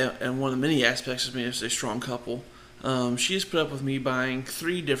 And one of the many aspects of made us a strong couple. She has put up with me buying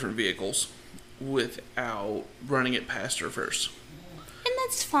 3 different vehicles without running it past her first. And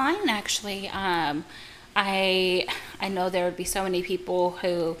that's fine, actually. I know there would be so many people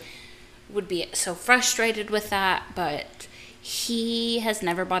who would be so frustrated with that, but he has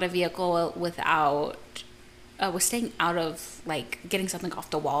never bought a vehicle without was staying out of, like, getting something off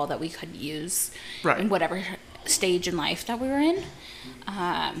the wall that we could use in whatever stage in life that we were in.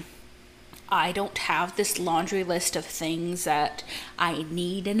 I don't have this laundry list of things that I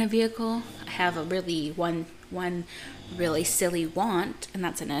need in a vehicle. I have a really one really silly want, and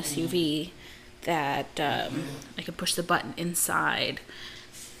that's an SUV that I could push the button inside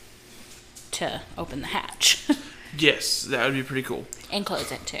to open the hatch. Yes, that would be pretty cool. And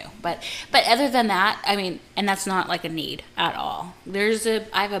close it too. But other than that, I mean, and that's not like a need at all. I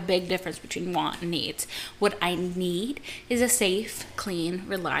have a big difference between want and needs. What I need is a safe, clean,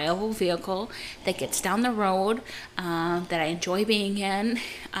 reliable vehicle that gets down the road, that I enjoy being in.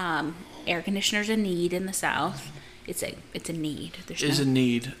 Air conditioner's a need in the South. It's a need. It's a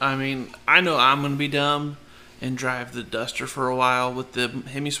need. I mean, I know I'm going to be dumb and drive the Duster for a while with the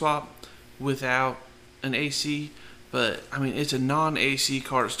Hemi swap without an AC. But, I mean, it's a non-AC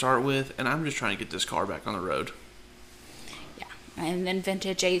car to start with, and I'm just trying to get this car back on the road. Yeah, and then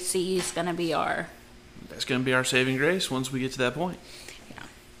vintage AC is going to be That's going to be our saving grace once we get to that point. Yeah.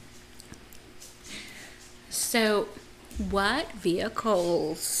 So, what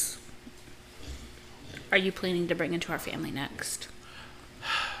vehicles are you planning to bring into our family next?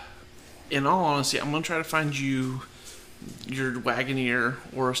 In all honesty, I'm going to try to find you your Wagoneer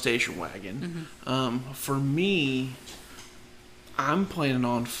or a station wagon. Mm-hmm. For me, I'm planning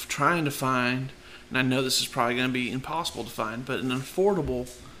on trying to find, and I know this is probably going to be impossible to find, but an affordable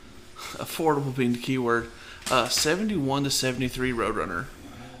being the key word, 71 to 73 Roadrunner.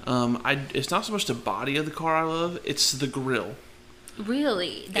 It's not so much the body of the car I love, it's the grille.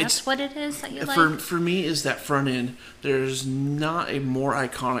 Really? That's what it is that you like? For me, is that front end. There's not a more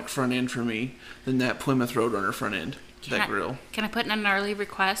iconic front end for me than that Plymouth Roadrunner front end. That grill. Can I put in an early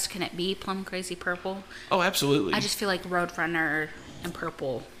request? Can it be Plum Crazy Purple? Oh, absolutely. I just feel like Roadrunner and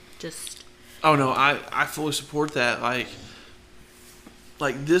purple just... Oh, no, I fully support that. Like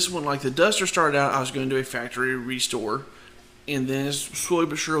this one, like the Duster started out, I was going to do a factory restore, and then it's slowly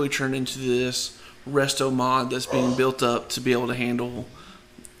but surely turned into this resto mod that's being built up to be able to handle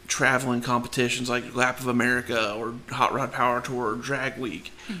traveling competitions like Lap of America or Hot Rod Power Tour or Drag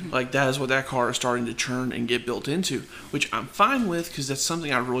Week. Mm-hmm. Like that is what that car is starting to turn and get built into, which I'm fine with because that's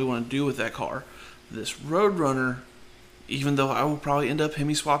something I really want to do with that car. This Roadrunner, even though I will probably end up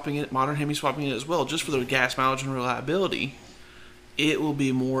modern Hemi swapping it as well, just for the gas mileage and reliability, it will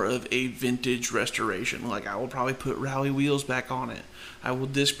be more of a vintage restoration. Like I will probably put rally wheels back on it. I will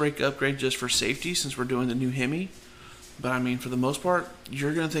disc brake upgrade just for safety since we're doing the new Hemi. But I mean, for the most part,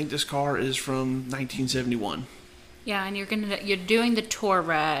 you're gonna think this car is from 1971. Yeah, and you're doing the Tour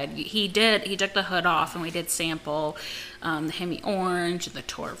Red. He took the hood off, and we did sample the Hemi Orange, the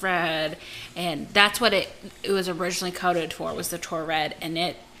Tour Red, and that's what it was originally coded for, was the Tour Red,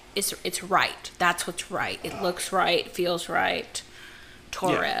 and it's right. That's what's right. It looks right, feels right.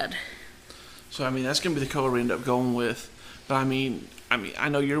 Tour Red. So I mean, that's gonna be the color we end up going with. But I mean, I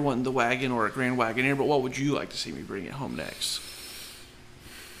know you're wanting the wagon or a Grand Wagoneer, but what would you like to see me bring it home next?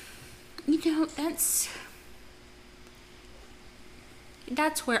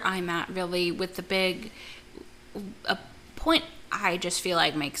 That's where I'm at, really, with a point I just feel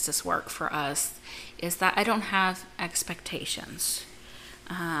like makes this work for us is that I don't have expectations.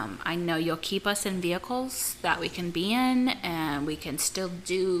 I know you'll keep us in vehicles that we can be in and we can still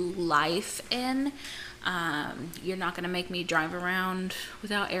do life in. You're not going to make me drive around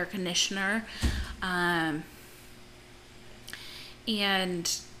without air conditioner. And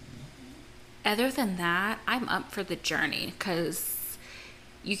other than that, I'm up for the journey because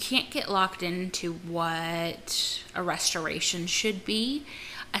you can't get locked into what a restoration should be,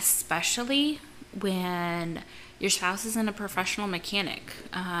 especially when your spouse isn't a professional mechanic.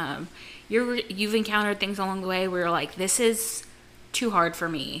 You've encountered things along the way where you're like, this is too hard for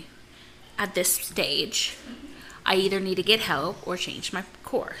me. At this stage, I either need to get help or change my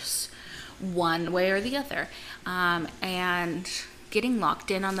course, one way or the other. And getting locked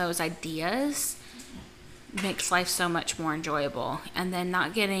in on those ideas makes life so much more enjoyable. And then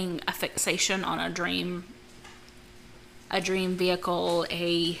not getting a fixation on a dream vehicle,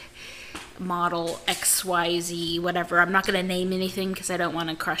 a model XYZ, whatever. I'm not going to name anything because I don't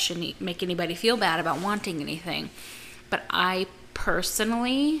want to make anybody feel bad about wanting anything. But I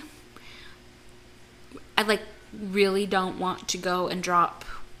personally... I really don't want to go and drop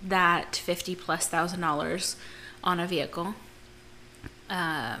that $50,000+ on a vehicle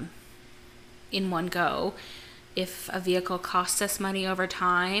in one go. If a vehicle costs us money over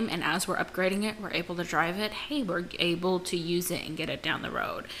time and as we're upgrading it, we're able to drive it, hey, we're able to use it and get it down the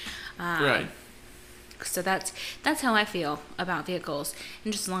road. Right. So that's how I feel about vehicles,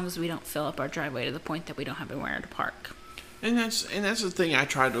 and just as long as we don't fill up our driveway to the point that we don't have anywhere to park. And that's the thing I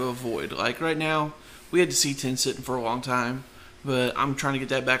try to avoid. Like right now, we had the C10 sitting for a long time, but I'm trying to get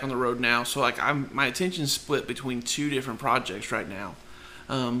that back on the road now. So my attention's split between two different projects right now.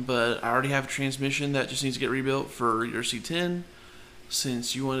 But I already have a transmission that just needs to get rebuilt for your C10.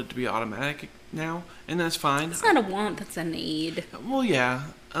 since you want it to be automatic now, and that's fine. It's not a want, that's a need. Well, yeah.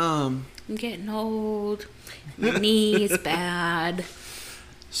 I'm getting old. My knee's bad.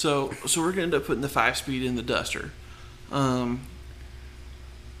 So we're gonna end up putting the 5-speed in the Duster,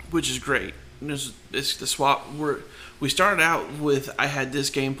 which is great. It's the swap. We started out with, I had this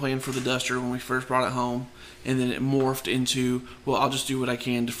game plan for the Duster when we first brought it home, and then it morphed into, well, I'll just do what I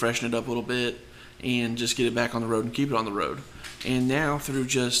can to freshen it up a little bit and just get it back on the road and keep it on the road. And now, through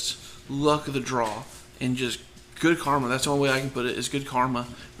just luck of the draw and just good karma, that's the only way I can put it, is good karma,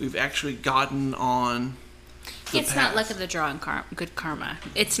 we've actually gotten on the It's path. not luck of the draw and good karma.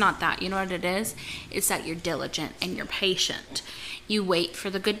 It's not that. You know what it is? It's that you're diligent and you're patient. You wait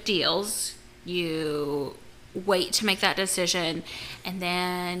for the good deals. You wait to make that decision, and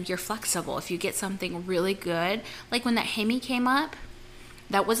then you're flexible. If you get something really good, like when that Hemi came up,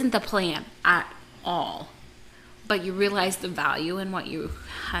 that wasn't the plan at all. But you realized the value in what you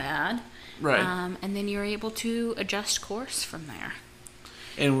had. Right. And then you're able to adjust course from there.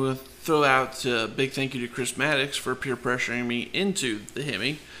 And we'll throw out a big thank you to Chris Maddox for peer pressuring me into the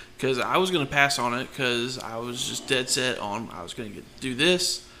Hemi, because I was going to pass on it because I was just dead set on I was going to do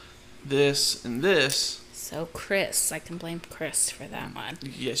this, and this. So Chris, I can blame Chris for that one.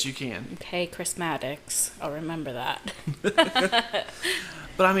 Yes, you can. Okay, Chris Maddox. I'll remember that.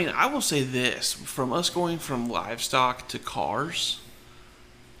 But I mean, I will say this, from us going from livestock to cars,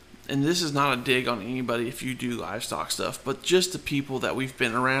 and this is not a dig on anybody if you do livestock stuff, but just the people that we've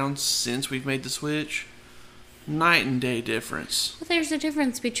been around since we've made the switch, night and day difference. Well, there's a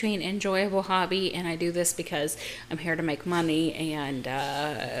difference between enjoyable hobby and I do this because I'm here to make money and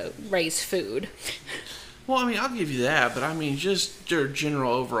raise food. Well, I mean, I'll give you that, but I mean, just their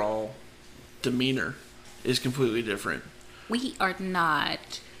general overall demeanor is completely different. We are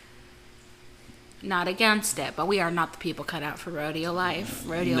not against it, but we are not the people cut out for rodeo life.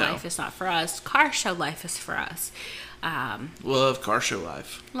 Rodeo No. life is not for us. Car show life is for us. Love car show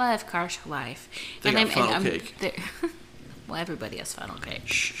life. Love car show life. They got funnel cake. Well, everybody has funnel cake.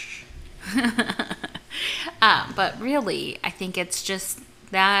 Shh. But really, I think it's just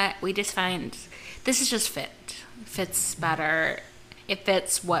that we just find this is just fits better. It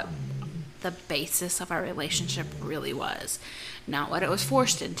fits what the basis of our relationship really was, not what it was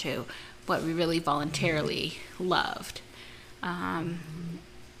forced into, what we really voluntarily loved. I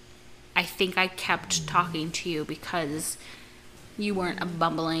think I kept talking to you because you weren't a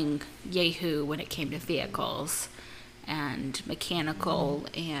bumbling yahoo when it came to vehicles and mechanical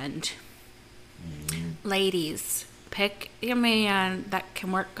and ladies, pick a man that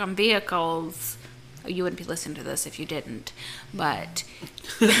can work on vehicles. You wouldn't be listening to this if you didn't, but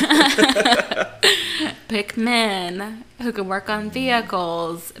pick men who can work on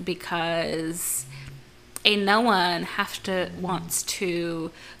vehicles, because ain't no one wants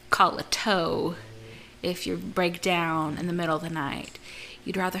to call a tow if you break down in the middle of the night.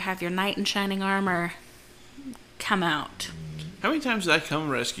 You'd rather have your knight in shining armor come out. How many times did I come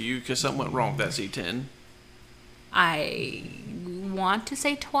rescue you because something went wrong with that C10? I want to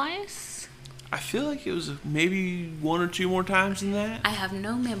say twice. I feel like it was maybe one or two more times than that. I have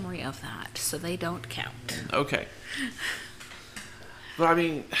no memory of that, so they don't count. Okay. But I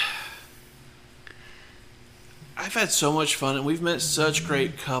mean, I've had so much fun, and we've met such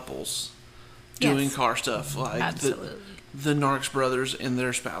great couples doing Yes. car stuff, like Absolutely. the Narks brothers and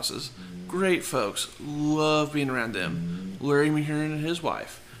their spouses. Great folks. Love being around them. Larry Mahurin and his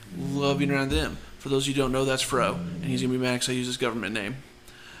wife. Love being around them. For those of you who don't know, that's Fro, and he's going to be mad because I use his government name.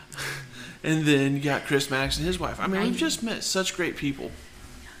 And then you got Chris Maddox and his wife. I mean, we've just met such great people.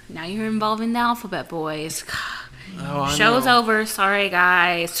 Now you're involving the alphabet boys. Oh, I Show's know. over. Sorry,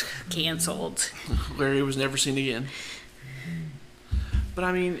 guys. Canceled. Larry was never seen again. But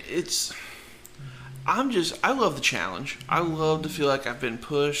I mean, I love the challenge. I love to feel like I've been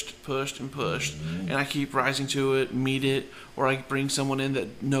pushed, and I keep rising to it, meet it, or I bring someone in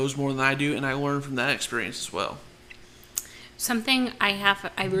that knows more than I do, and I learn from that experience as well. Something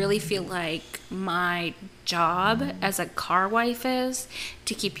I really feel like my job as a car wife is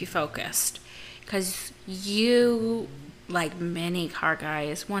to keep you focused. Because you, like many car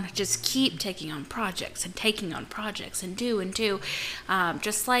guys, want to just keep taking on projects and do.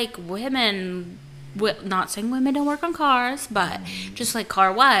 Just like women, not saying women don't work on cars, but just like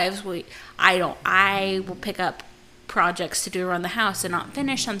car wives, I will pick up projects to do around the house and not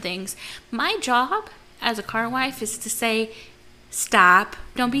finish some things. My job as a car wife is to say, Stop.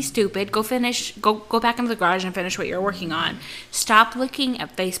 Don't be stupid. Go back into the garage and finish what you're working on. Stop looking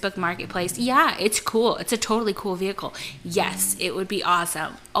at Facebook Marketplace. Yeah, it's cool. It's a totally cool vehicle. Yes, it would be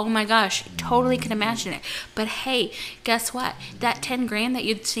awesome. Oh my gosh, totally can imagine it. But hey, guess what? That 10 grand that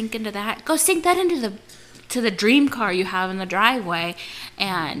you'd sink into that, go sink that into the dream car you have in the driveway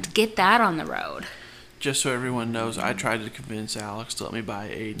and get that on the road. Just so everyone knows, I tried to convince Alex to let me buy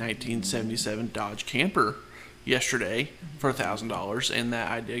a 1977 Dodge Camper yesterday for $1,000, and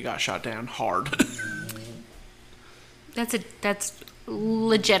that idea got shot down hard. That's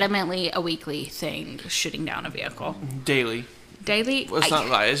legitimately a weekly thing, shooting down a vehicle. Daily. Daily? Well, it's not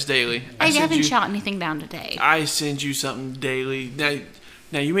lie, it's daily. I haven't shot anything down today. I send you something daily.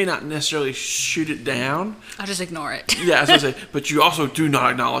 Now you may not necessarily shoot it down. I'll just ignore it. Yeah, I was gonna say, but you also do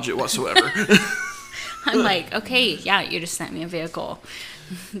not acknowledge it whatsoever. I'm like, okay, yeah, you just sent me a vehicle.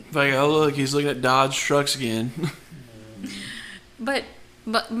 Like, oh look, he's looking at Dodge trucks again. But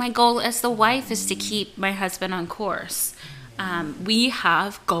my goal as the wife is to keep my husband on course. We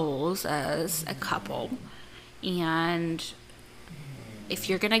have goals as a couple, and if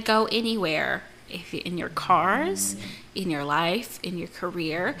you're gonna go anywhere, in your cars, in your life, in your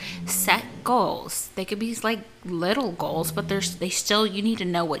career, set goals. They could be like little goals, but you need to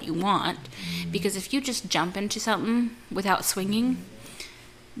know what you want, because if you just jump into something without swinging,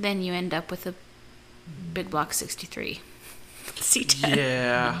 then you end up with a big block 63 C10.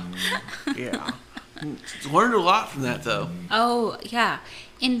 Yeah. Learned a lot from that though. Oh yeah,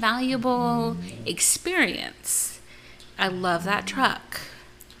 invaluable experience. I love that truck.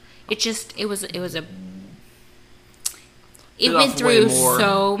 It went through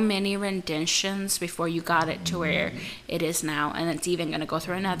so many renditions before you got it to where it is now, and it's even going to go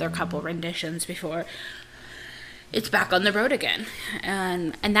through another couple renditions before it's back on the road again.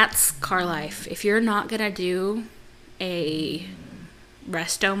 And that's car life. If you're not going to do a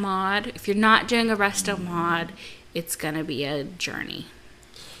resto mod, it's going to be a journey.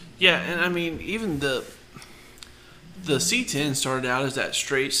 Yeah, and I mean, even the C10 started out as that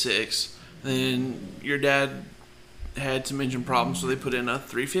straight 6. Then your dad had some engine problems, so they put in a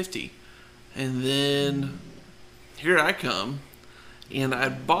 350. And then here I come, and I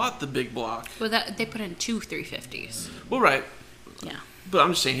bought the big block. Well, they put in 2 350s. Well, right. Yeah. But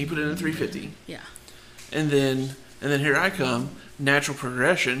I'm just saying, he put in a 350. Yeah. And then here I come, natural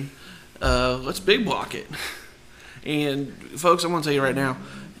progression. Let's big block it. And folks, I'm going to tell you right now,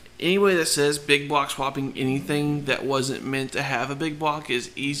 anybody that says big block swapping anything that wasn't meant to have a big block is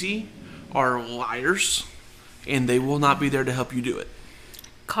easy are liars, and they will not be there to help you do it.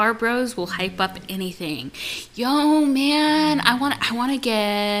 Car bros will hype up anything. Yo, man, I want to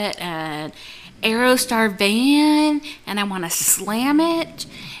get an Aerostar van, and I want to slam it,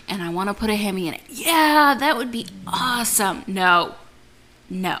 and I want to put a Hemi in it. Yeah, that would be awesome. No,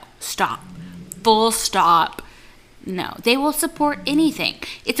 stop. Full stop. No, they will support anything.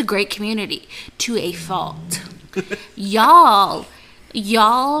 It's a great community to a fault. Y'all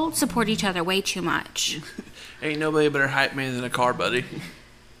support each other way too much. Ain't nobody better hype man than a car buddy.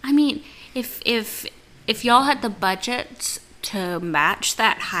 I mean, if y'all had the budget to match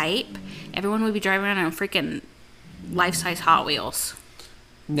that hype, everyone would be driving around on freaking life-size Hot Wheels.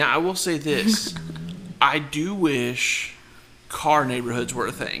 Now, I will say this. I do wish car neighborhoods were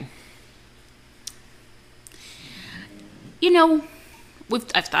a thing. You know,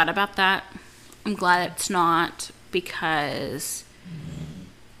 I've thought about that. I'm glad it's not, because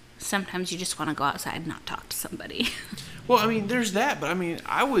sometimes you just want to go outside and not talk to somebody. Well, I mean, there's that, but I mean,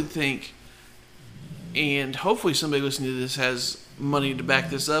 I would think, and hopefully somebody listening to this has money to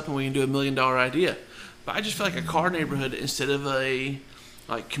back this up and we can do $1 million idea. But I just feel like a car neighborhood, instead of a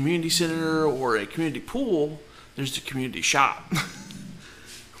community center or a community pool, there's the community shop.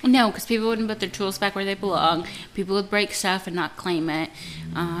 No, because people wouldn't put their tools back where they belong. People would break stuff and not claim it.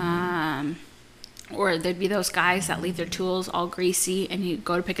 Or there'd be those guys that leave their tools all greasy, and you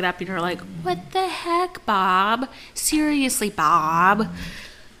go to pick it up and you're like, what the heck, Bob? Seriously, Bob?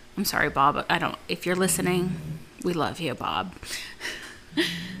 I'm sorry, Bob. If you're listening, we love you, Bob.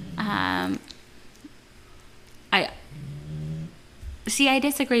 I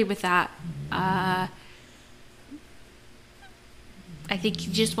disagree with that. I think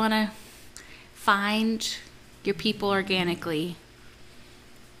you just want to find your people organically.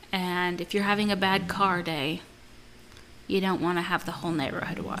 And if you're having a bad car day, you don't want to have the whole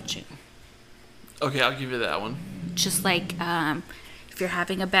neighborhood watching. Okay, I'll give you that one. Just like if you're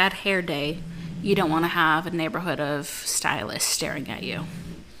having a bad hair day, you don't want to have a neighborhood of stylists staring at you.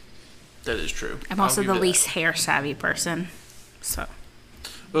 That is true. I'm also the least hair savvy person. So.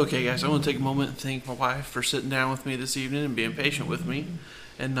 Okay, guys, I want to take a moment and thank my wife for sitting down with me this evening and being patient with me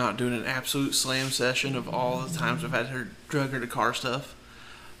and not doing an absolute slam session of all the times I've had her drug her to car stuff.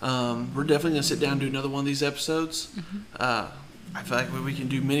 We're definitely going to sit down and do another one of these episodes. I feel like we can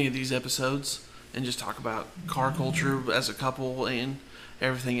do many of these episodes and just talk about car culture as a couple and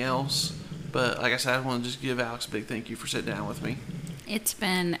everything else. But like I said, I want to just give Alex a big thank you for sitting down with me. It's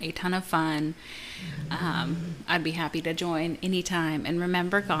been a ton of fun. I'd be happy to join anytime. And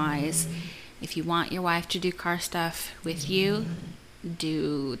remember, guys, if you want your wife to do car stuff with you,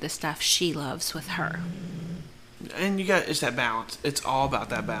 do the stuff she loves with her. And it's that balance. It's all about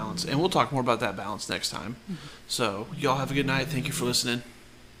that balance. And we'll talk more about that balance next time. So, y'all have a good night. Thank you for listening.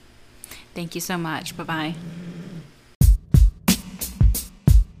 Thank you so much. Bye-bye.